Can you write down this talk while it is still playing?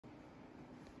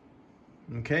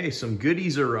Okay, some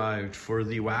goodies arrived for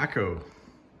the Waco.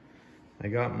 I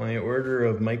got my order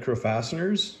of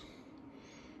Microfasteners.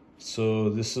 So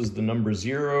this is the number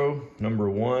 0, number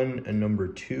 1, and number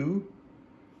 2.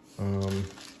 I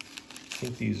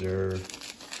think these are,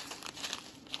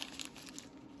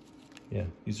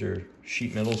 these are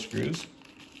sheet metal screws.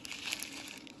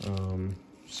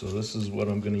 So this is what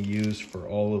I'm going to use for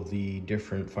all of the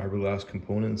different fiberglass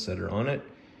components that are on it.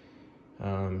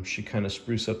 Should kind of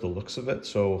spruce up the looks of it.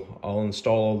 So I'll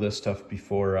install all this stuff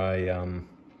before I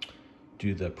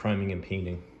do the priming and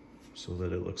painting so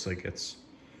that it looks like it's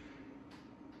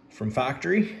from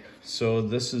factory. So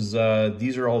this is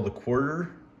these are all the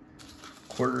quarter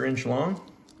inch long,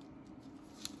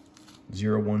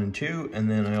 0, 1, and 2,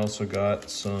 and then I also got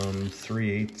some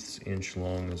 3/8 inch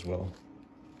long as well.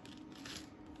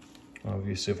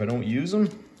 Obviously, if I don't use them,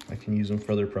 I can use them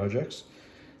for other projects.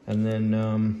 And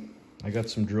then I got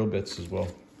some drill bits as well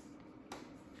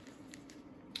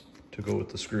to go with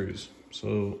the screws.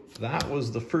 So that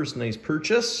was the first nice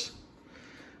purchase.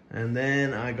 And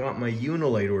then I got my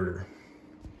Unilight order.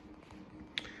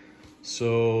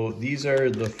 So these are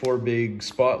the 4 big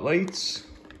spotlights.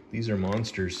 These are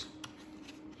monsters.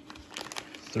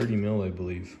 30 mil, I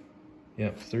believe.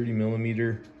 Yep, 30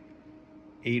 millimeter,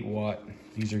 8 watt.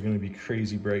 These are gonna be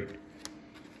crazy bright.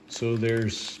 So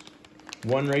there's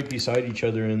one right beside each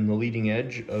other in the leading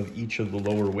edge of each of the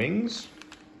lower wings.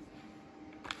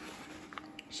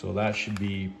 So that should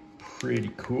be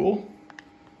pretty cool.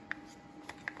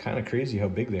 Kind of crazy how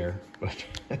big they are, but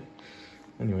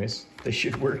anyways, they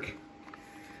should work.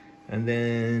 And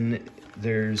then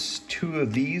there's 2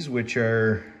 of these, which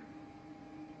are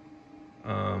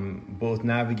both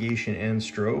navigation and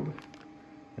strobe.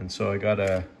 And so I got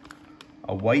a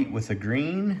white with a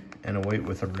green and a white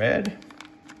with a red.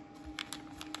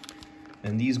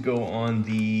 And these go on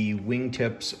the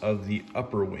wingtips of the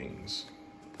upper wings.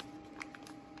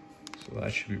 So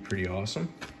that should be pretty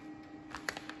awesome.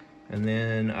 And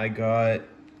then I got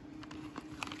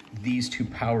these 2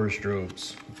 power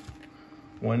strobes.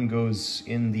 One goes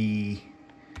in the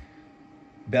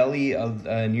belly of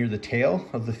near the tail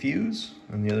of the fuse,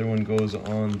 and the other one goes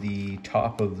on the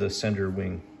top of the center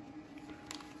wing.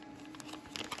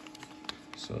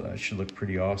 So that should look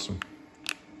pretty awesome.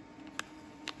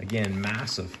 Again,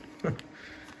 massive.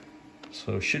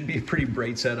 So it should be a pretty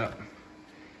bright setup.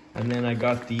 And then I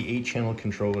got the 8-channel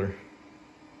controller.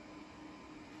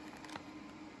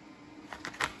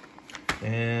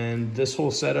 And this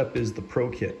whole setup is the Pro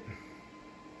Kit,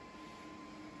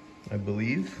 I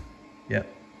believe.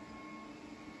 Yep.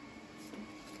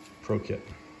 Pro Kit.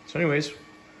 So anyways,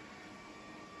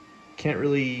 can't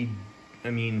really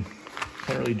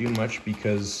do much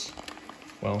because,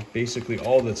 well, basically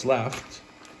all that's left,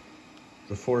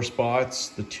 the 4 spots,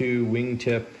 the 2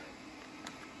 wingtip,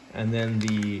 and then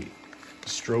the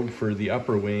strobe for the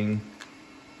upper wing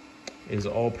is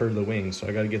all part of the wing. So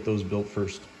I got to get those built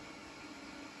first.